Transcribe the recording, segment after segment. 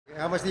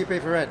How much do you pay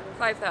for rent?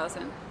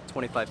 5,000.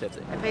 2550.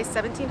 I pay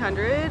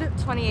 1,700.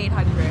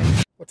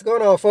 2,800. What's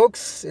going on,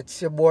 folks?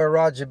 It's your boy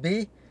Roger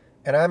B,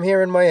 and I'm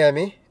here in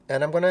Miami,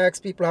 and I'm gonna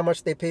ask people how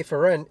much they pay for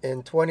rent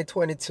in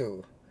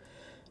 2022.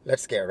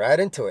 Let's get right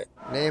into it.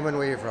 Name and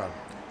where you're from.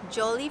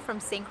 Jolie from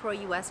St. Croix,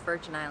 U.S.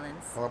 Virgin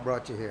Islands. What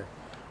brought you here?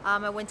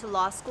 I went to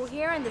law school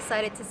here and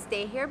decided to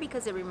stay here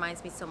because it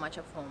reminds me so much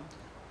of home.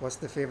 What's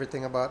the favorite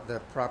thing about the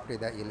property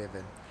that you live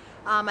in?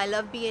 I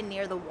love being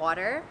near the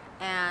water,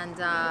 and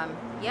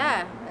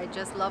yeah, I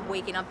just love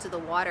waking up to the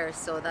water,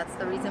 so that's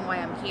the reason why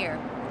I'm here.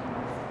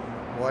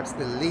 What's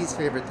the least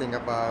favorite thing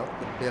about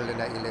the building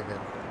that you live in?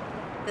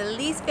 The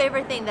least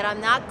favorite thing, that I'm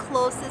not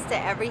closest to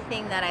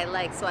everything that I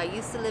like. So I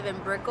used to live in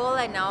Brickell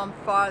and now I'm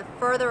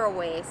further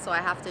away, so I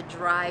have to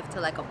drive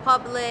to like a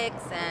Publix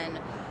and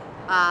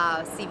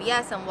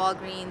CVS and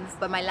Walgreens.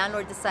 But my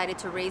landlord decided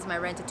to raise my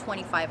rent to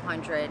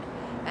 $2,500,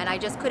 and I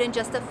just couldn't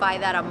justify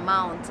that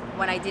amount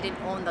when I didn't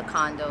own the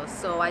condo.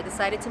 So I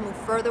decided to move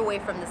further away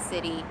from the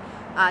city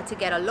to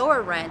get a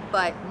lower rent.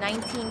 But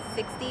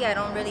 $1,960, I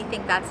don't really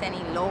think that's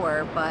any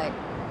lower, but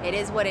it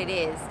is what it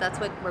is. That's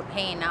what we're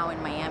paying now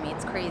in Miami.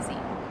 It's crazy.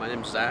 My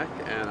name's Zach,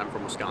 and I'm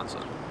from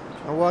Wisconsin.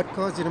 And what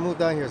caused you to move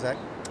down here, Zach?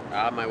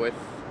 My wife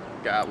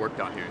got work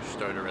down here. She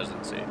started a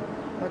residency.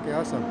 Okay,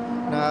 awesome.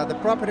 Now, the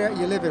property that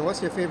you live in,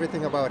 what's your favorite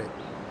thing about it?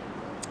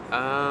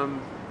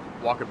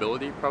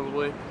 Walkability,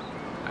 probably.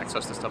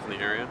 Access to stuff in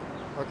the area.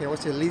 Okay,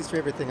 what's your least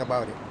favorite thing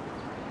about it?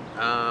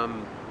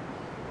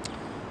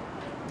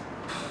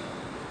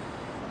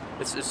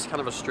 It's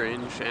kind of a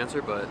strange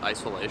answer, but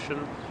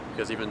isolation,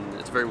 because even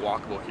it's very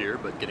walkable here,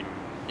 but getting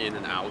in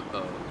and out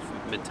of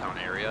Midtown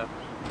area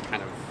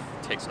kind of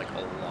takes like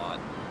a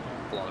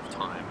lot of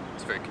time.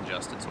 It's very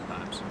congested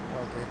sometimes.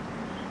 Okay.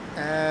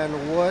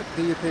 And what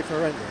do you pay for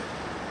rent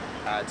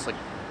there? It's like,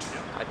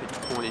 I pay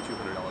 $2,200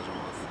 a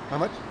month. How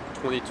much?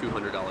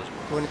 $2,200 a month.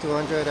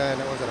 $2,200, and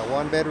was it a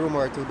one bedroom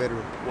or a two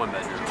bedroom? One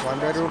bedroom. One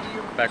bedroom?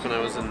 Back when I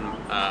was in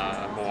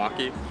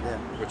Milwaukee, Yeah.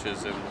 which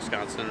is in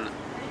Wisconsin,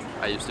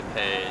 I used to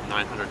pay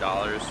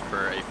 $900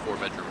 for a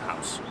 4-bedroom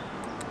house.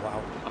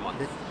 Wow. A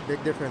month.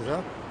 Big difference,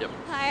 huh? Yep.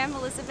 Hi, I'm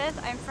Elizabeth.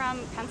 I'm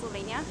from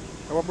Pennsylvania.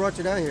 And what brought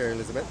you down here,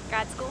 Elizabeth?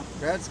 Grad school.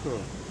 Grad school.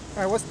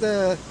 All right, what's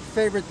the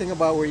favorite thing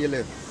about where you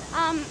live?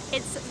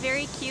 It's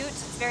very cute.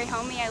 It's very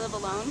homey. I live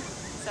alone,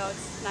 so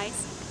it's nice.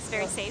 It's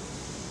very safe.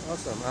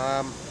 Awesome.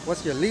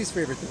 What's your least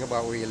favorite thing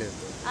about where you live?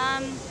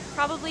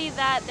 Probably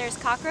that there's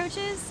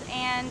cockroaches,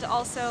 and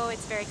also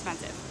it's very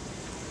expensive.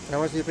 And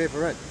how much do you pay for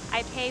rent?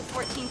 I pay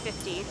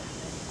 $14.50.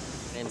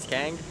 Name's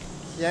Kang.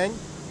 Yang?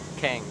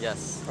 Kang,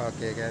 yes.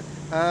 Okay, good.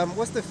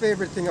 What's the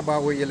favorite thing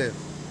about where you live?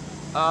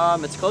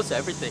 It's close to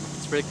everything.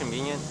 It's pretty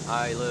convenient.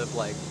 I live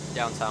like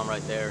downtown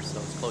right there, so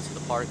it's close to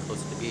the park,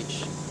 close to the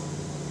beach.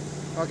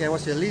 Okay,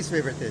 what's your least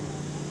favorite thing?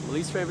 The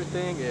least favorite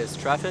thing is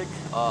traffic,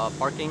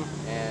 parking,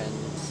 and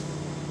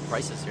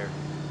prices here.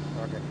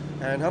 Okay.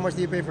 And how much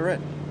do you pay for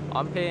rent?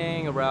 I'm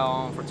paying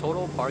around, for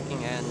total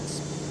parking and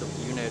the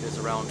unit is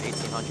around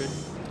 $1,800.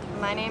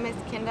 My name is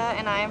Kinda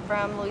and I am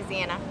from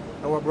Louisiana.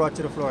 And what brought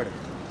you to Florida?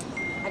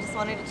 I just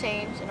wanted to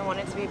change and I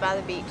wanted to be by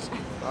the beach.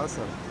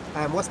 Awesome.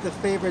 And what's the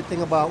favorite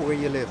thing about where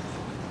you live?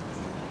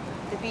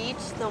 The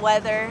beach, the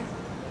weather,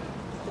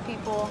 the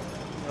people.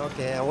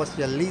 Okay, and what's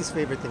your least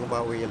favorite thing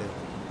about where you live?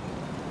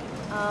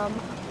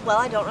 Well,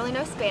 I don't really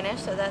know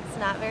Spanish, so that's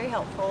not very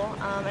helpful,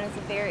 and it's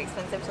very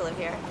expensive to live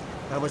here.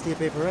 How much do you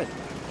pay for rent?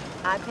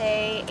 I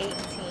pay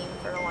 $18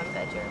 for a one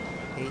bedroom.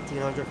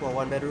 $1,800 for a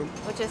one bedroom?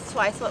 Which is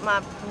twice what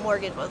my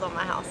mortgage was on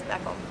my house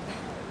back home.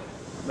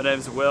 My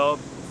name's Will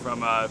from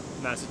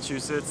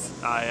Massachusetts.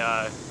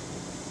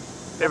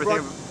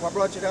 What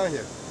brought you down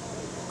here?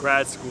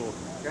 Grad school.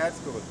 Grad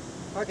school.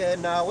 Okay,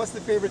 now what's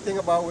the favorite thing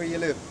about where you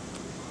live?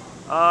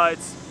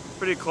 It's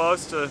pretty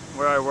close to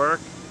where I work.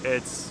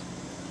 It's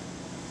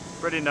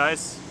pretty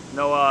nice.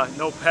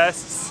 No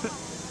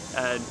pests,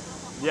 and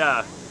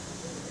yeah.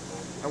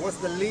 And what's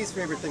the least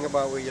favorite thing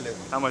about where you live?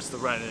 How much the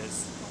rent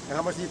is. And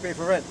how much do you pay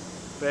for rent?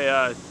 Pay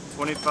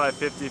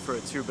 $25.50 for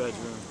a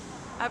 2-bedroom.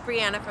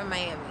 Brianna from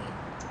Miami.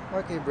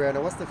 Okay, Brianna,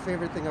 what's the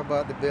favorite thing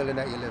about the building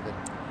that you live in?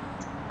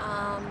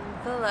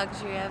 The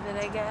luxury of it,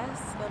 I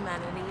guess. The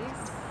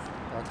amenities.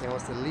 Okay,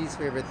 what's the least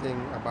favorite thing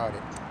about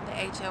it? The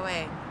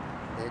HOA.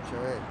 The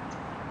HOA.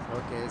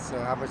 Okay, so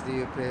how much do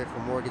you pay for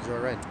mortgage or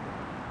rent?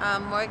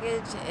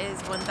 Mortgage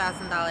is $1,000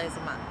 a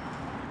month.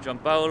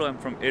 Gianpaolo, I'm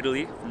from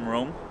Italy, from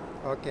Rome.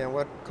 Okay, and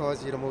what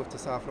caused you to move to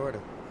South Florida?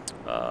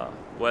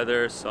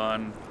 Weather,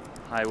 sun,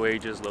 high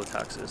wages, low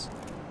taxes.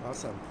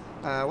 Awesome.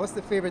 What's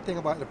the favorite thing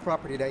about the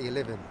property that you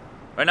live in?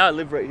 Right now I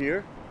live right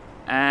here,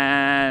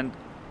 and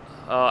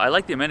I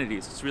like the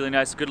amenities. It's really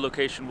nice, good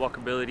location,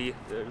 walkability.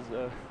 There's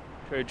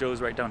Trader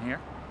Joe's right down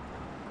here.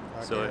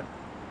 Okay. So yeah.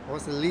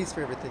 What's the least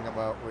favorite thing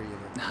about where you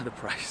live? The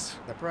price.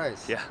 The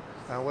price? Yeah.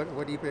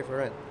 What do you pay for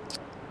rent?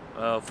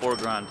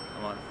 $4,000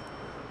 a month.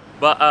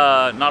 But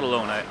not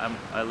alone.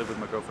 I live with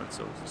my girlfriend,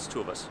 so it's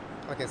two of us.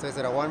 Okay, so is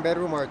it a one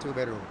bedroom or a two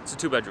bedroom? It's a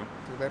 2-bedroom.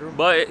 2-bedroom?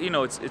 But you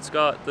know, it's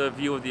got the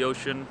view of the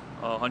ocean,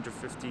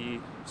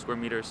 150 square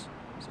meters.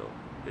 So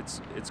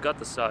it's got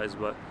the size,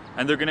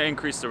 and they're gonna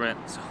increase the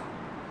rent. So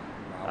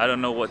I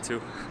don't know what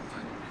to.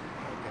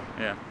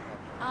 Yeah.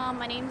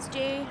 My name's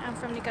Jay. I'm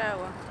from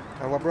Nicaragua.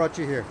 And what brought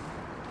you here?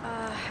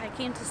 I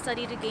came to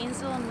study to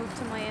Gainesville and moved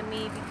to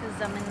Miami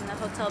because I'm in the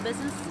hotel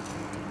business.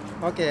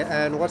 Okay,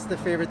 and what's the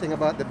favorite thing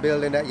about the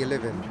building that you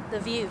live in? The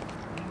view.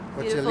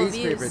 What's Beautiful your least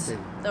views. favorite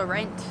thing? The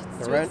rent.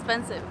 It's too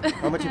expensive.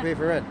 How much you pay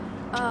for rent?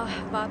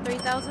 About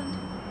 3,000.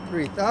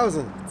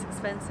 3,000. It's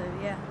expensive,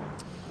 yeah.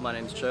 My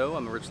name's Joe.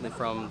 I'm originally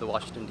from the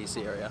Washington,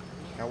 D.C. area.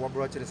 And what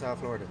brought you to South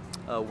Florida?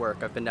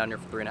 Work. I've been down here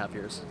for 3.5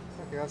 years.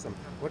 Okay, awesome.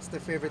 What's the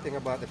favorite thing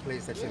about the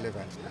place that you live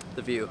at?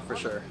 The view, for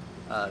sure.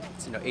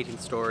 It's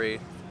 18th story,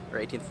 or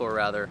 18th floor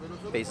rather,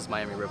 faces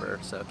Miami River,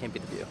 so it can't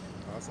beat the view.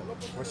 Awesome.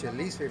 What's your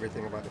least favorite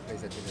thing about the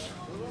place that you live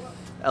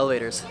at?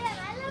 Elevators.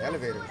 The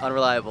elevators?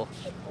 Unreliable.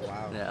 Oh,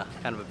 wow. Yeah,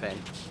 kind of a pain.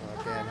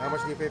 Okay, and how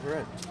much do you pay for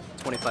rent?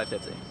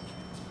 $25.50.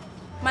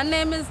 My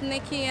name is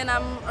Nikki and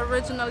I'm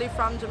originally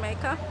from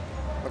Jamaica.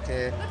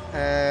 Okay,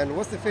 and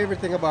what's the favorite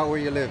thing about where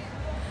you live?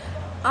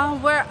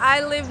 Where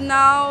I live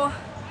now,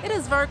 it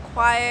is very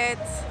quiet.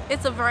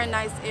 It's a very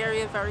nice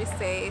area, very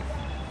safe.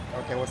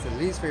 Okay, what's the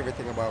least favorite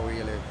thing about where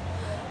you live?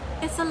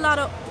 It's a lot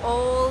of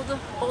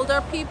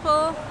older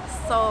people,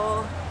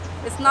 so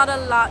it's not a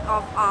lot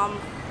of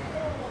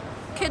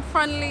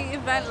kid-friendly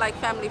event, like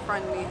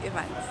family-friendly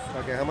events.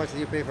 Okay, how much do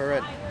you pay for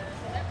rent?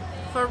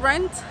 For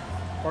rent?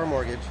 Or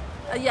mortgage?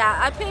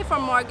 Yeah, I pay for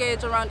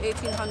mortgage around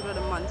 $1,800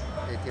 a month.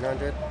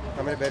 1,800?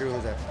 How many bedrooms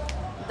is that?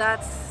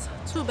 That's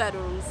 2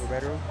 bedrooms. 2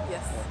 bedrooms?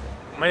 Yes.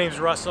 Okay. My name's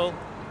Russell,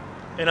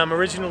 and I'm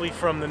originally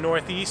from the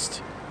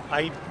Northeast.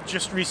 I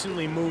just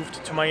recently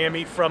moved to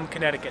Miami from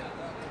Connecticut.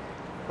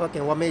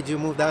 Okay, what made you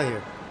move down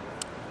here?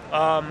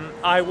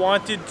 I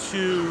wanted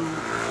to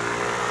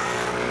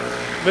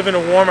live in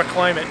a warmer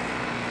climate.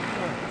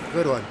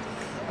 Good one.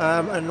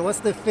 And what's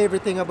the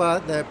favorite thing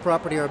about the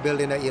property or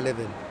building that you live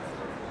in?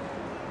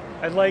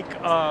 I like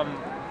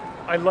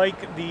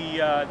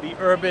the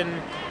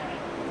urban.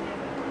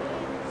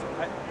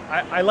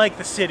 I like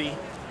the city,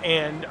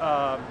 and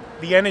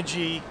the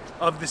energy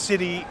of the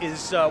city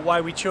is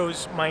why we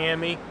chose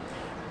Miami.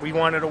 We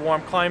wanted a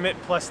warm climate,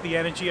 plus the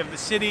energy of the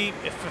city.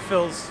 It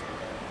fulfills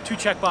 2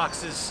 check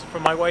boxes for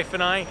my wife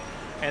and I,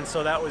 and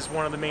so that was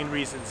one of the main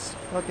reasons.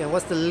 Okay, and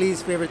what's the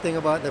least favorite thing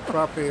about the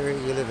property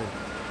you live in?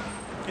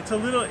 It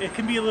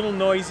can be a little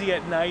noisy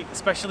at night,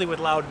 especially with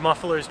loud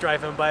mufflers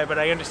driving by, but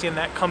I understand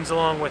that comes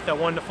along with the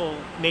wonderful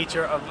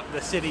nature of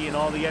the city and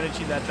all the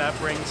energy that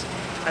brings.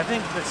 I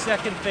think the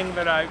second thing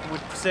that I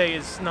would say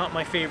is not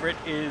my favorite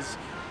is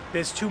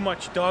there's too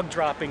much dog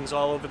droppings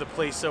all over the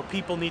place, so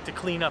people need to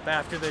clean up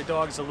after their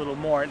dogs a little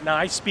more. Now,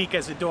 I speak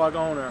as a dog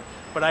owner,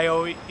 but I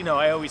always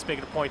make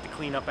it a point to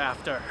clean up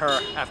after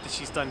her, after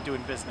she's done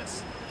doing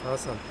business.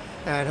 Awesome.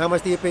 And how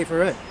much do you pay for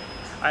rent?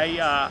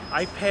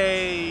 I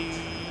pay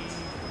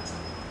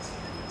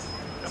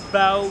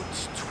about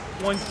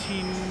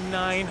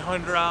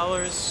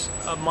 $2,900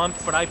 a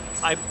month, but I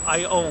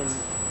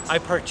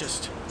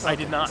purchased. I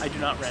do not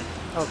rent.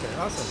 Okay,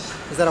 awesome.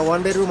 Is that a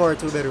 1-bedroom or a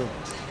 2-bedroom?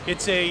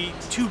 It's a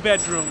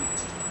 2-bedroom.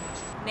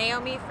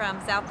 Naomi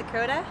from South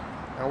Dakota.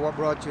 And what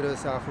brought you to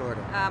South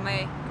Florida?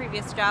 My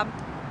previous job.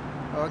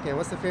 Okay,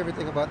 what's the favorite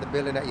thing about the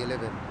building that you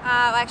live in?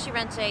 I actually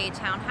rent a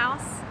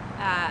townhouse.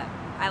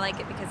 I like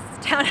it because it's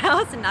a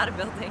townhouse and not a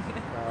building.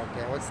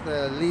 Okay, what's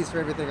the least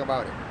favorite thing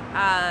about it?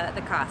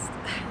 The cost.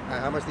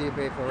 How much do you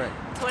pay for rent?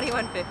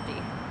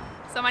 $21.50.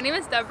 So my name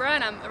is Deborah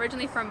and I'm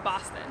originally from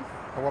Boston.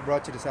 And what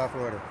brought you to South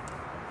Florida?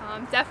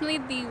 Definitely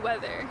the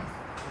weather.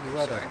 The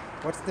weather. Sure.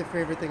 What's the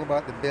favorite thing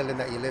about the building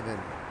that you live in?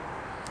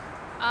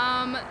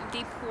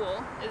 The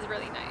pool is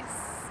really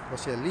nice.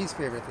 What's your least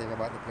favorite thing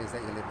about the place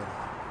that you live in?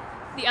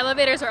 The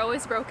elevators are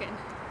always broken.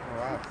 Oh,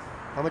 wow.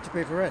 How much you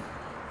pay for rent?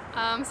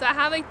 So I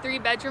have a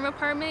 3-bedroom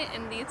apartment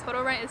and the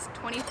total rent is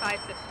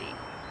 $25.50.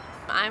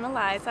 I'm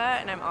Eliza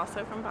and I'm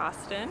also from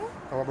Boston.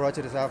 And what brought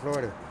you to South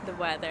Florida? The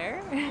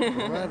weather.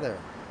 The weather.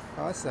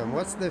 Awesome.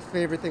 What's the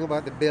favorite thing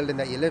about the building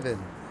that you live in?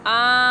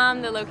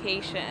 The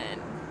location.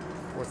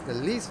 What's the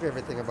least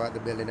favorite thing about the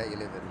building that you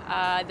live in?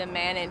 The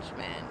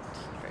management,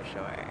 for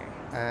sure.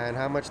 And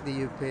how much do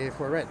you pay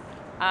for rent?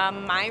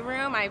 My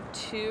room, I have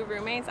 2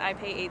 roommates. I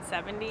pay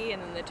 $870,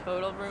 and then the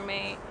total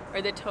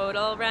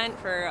rent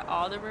for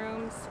all the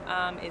rooms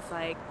is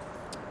like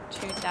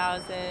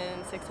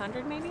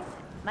 $2,600 maybe.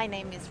 My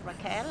name is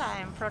Raquel.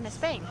 I'm from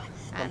Spain,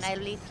 and I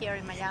live here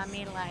in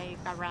Miami like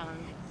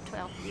around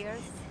 12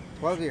 years.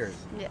 12 years?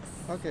 Yes.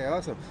 Okay,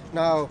 awesome.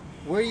 Now,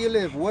 where you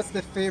live, what's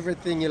the favorite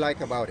thing you like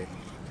about it?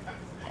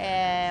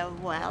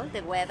 Well,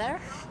 the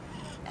weather.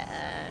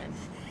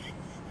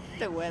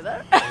 The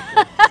weather.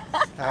 Okay.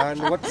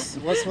 And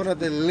what's one of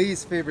the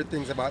least favorite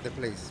things about the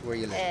place where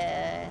you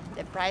live?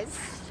 The price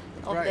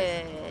of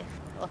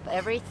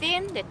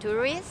everything. The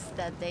tourists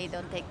that they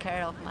don't take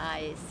care of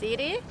my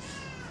city.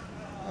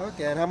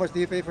 Okay, and how much do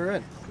you pay for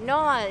rent?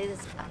 No,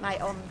 it's my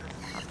own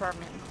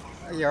apartment.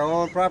 Your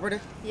own property?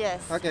 Yes.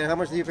 Okay, and how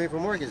much do you pay for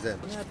mortgage then?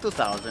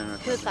 $2,000.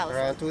 $2,000.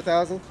 Around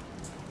 $2,000?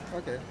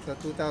 Okay, so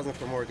 2,000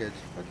 for mortgage.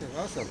 Okay,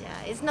 awesome. Yeah,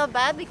 it's not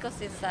bad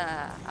because it's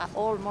a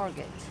old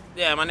mortgage.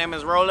 Yeah, my name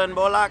is Roland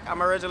Bolak.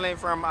 I'm originally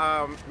from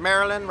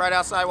Maryland, right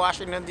outside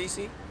Washington,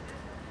 D.C.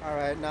 All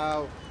right,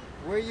 now,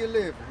 where you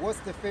live, what's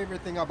the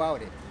favorite thing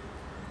about it?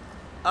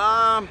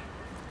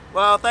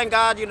 Well, thank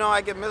God, you know,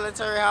 I get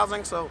military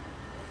housing, so,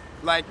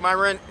 like, my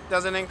rent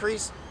doesn't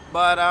increase.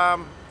 But I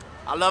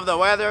love the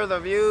weather, the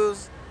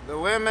views, the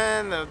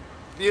women, the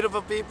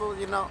beautiful people,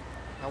 you know.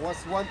 And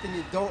what's one thing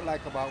you don't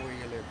like about where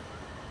you live?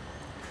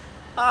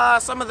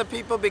 Some of the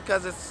people,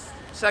 because it's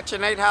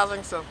Section 8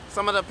 housing, so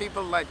some of the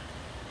people, like,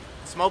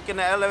 smoke in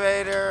the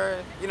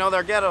elevator, you know,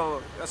 they're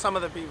ghetto, some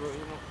of the people, you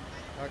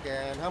know.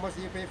 Okay, and how much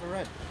do you pay for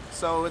rent?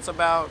 So it's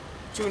about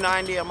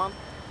 $290 a month,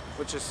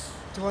 which is...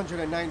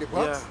 $290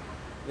 bucks?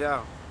 Yeah,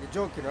 yeah. You're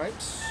joking, right?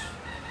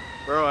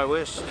 Bro, I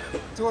wish.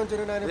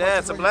 $290 bucks. Yeah,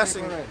 it's a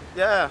blessing.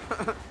 Yeah.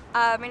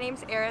 My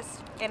name's Eris,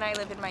 and I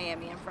live in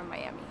Miami. I'm from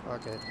Miami.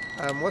 Okay.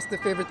 What's the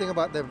favorite thing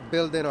about the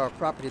building or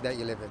property that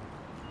you live in?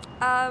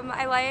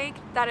 I like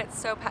that it's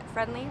so pet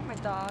friendly. My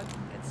dog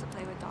gets to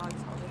play with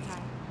dogs all the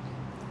time.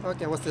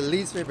 Okay, what's the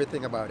least favorite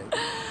thing about it?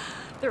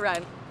 The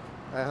rent.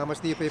 How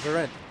much do you pay for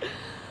rent?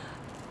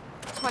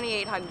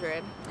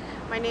 $2,800.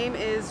 My name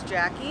is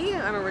Jackie.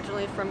 I'm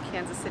originally from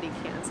Kansas City,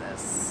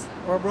 Kansas.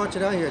 What brought you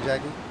down here,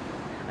 Jackie?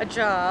 A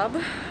job.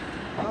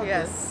 Okay.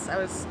 Yes, I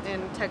was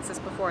in Texas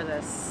before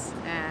this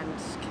and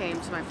came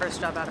to my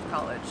first job out of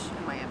college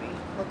in Miami.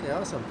 Okay,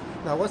 awesome.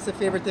 Now, what's the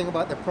favorite thing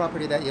about the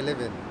property that you live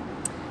in?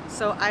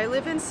 So I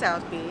live in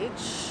South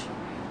Beach.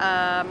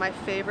 My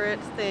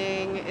favorite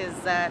thing is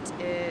that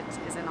it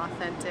is an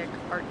authentic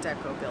Art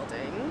Deco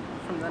building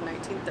from the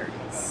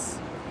 1930s.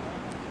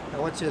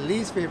 Now, what's your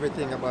least favorite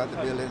thing about the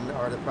building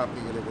or the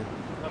property you live in?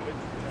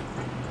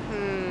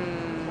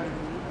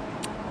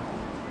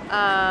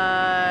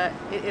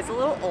 It is a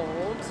little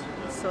old,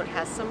 so it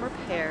has some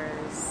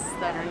repairs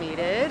that are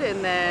needed.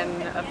 And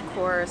then, of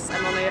course,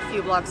 I'm only a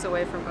few blocks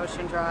away from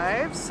Ocean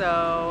Drive,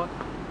 so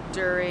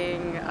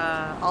during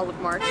all of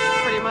March,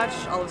 pretty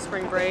much, all of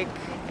spring break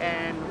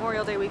and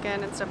Memorial Day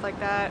weekend and stuff like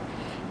that,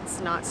 it's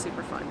not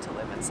super fun to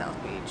live in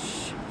South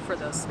Beach for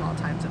those small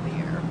times of the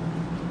year.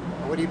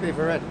 What do you pay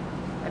for rent?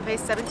 I pay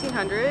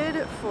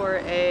 $1,700 for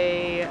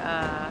a,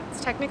 it's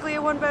technically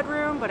a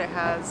one-bedroom, but it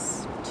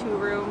has 2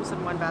 rooms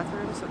and 1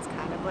 bathroom, so it's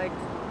kind of like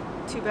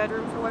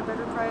 2-bedroom for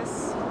 1-bedroom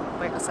price.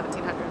 Wait, no,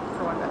 $1,700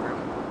 for 1 bedroom.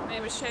 My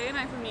name is Shay and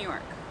I'm from New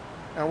York.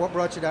 And what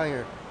brought you down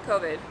here?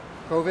 COVID.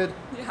 COVID?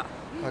 Yeah.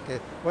 Okay.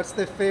 What's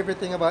the favorite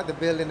thing about the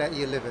building that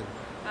you live in?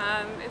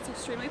 It's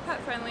extremely pet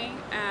friendly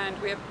and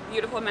we have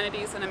beautiful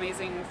amenities and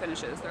amazing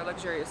finishes. They're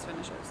luxurious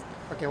finishes.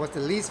 Okay, what's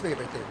the least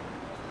favorite thing?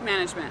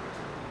 Management.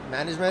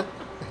 Management?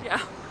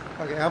 Yeah.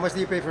 Okay, how much do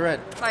you pay for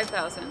rent?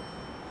 $5,000.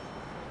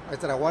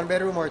 Is it a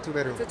 1-bedroom or a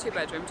 2-bedroom? It's a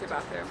 2-bedroom,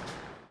 2-bathroom.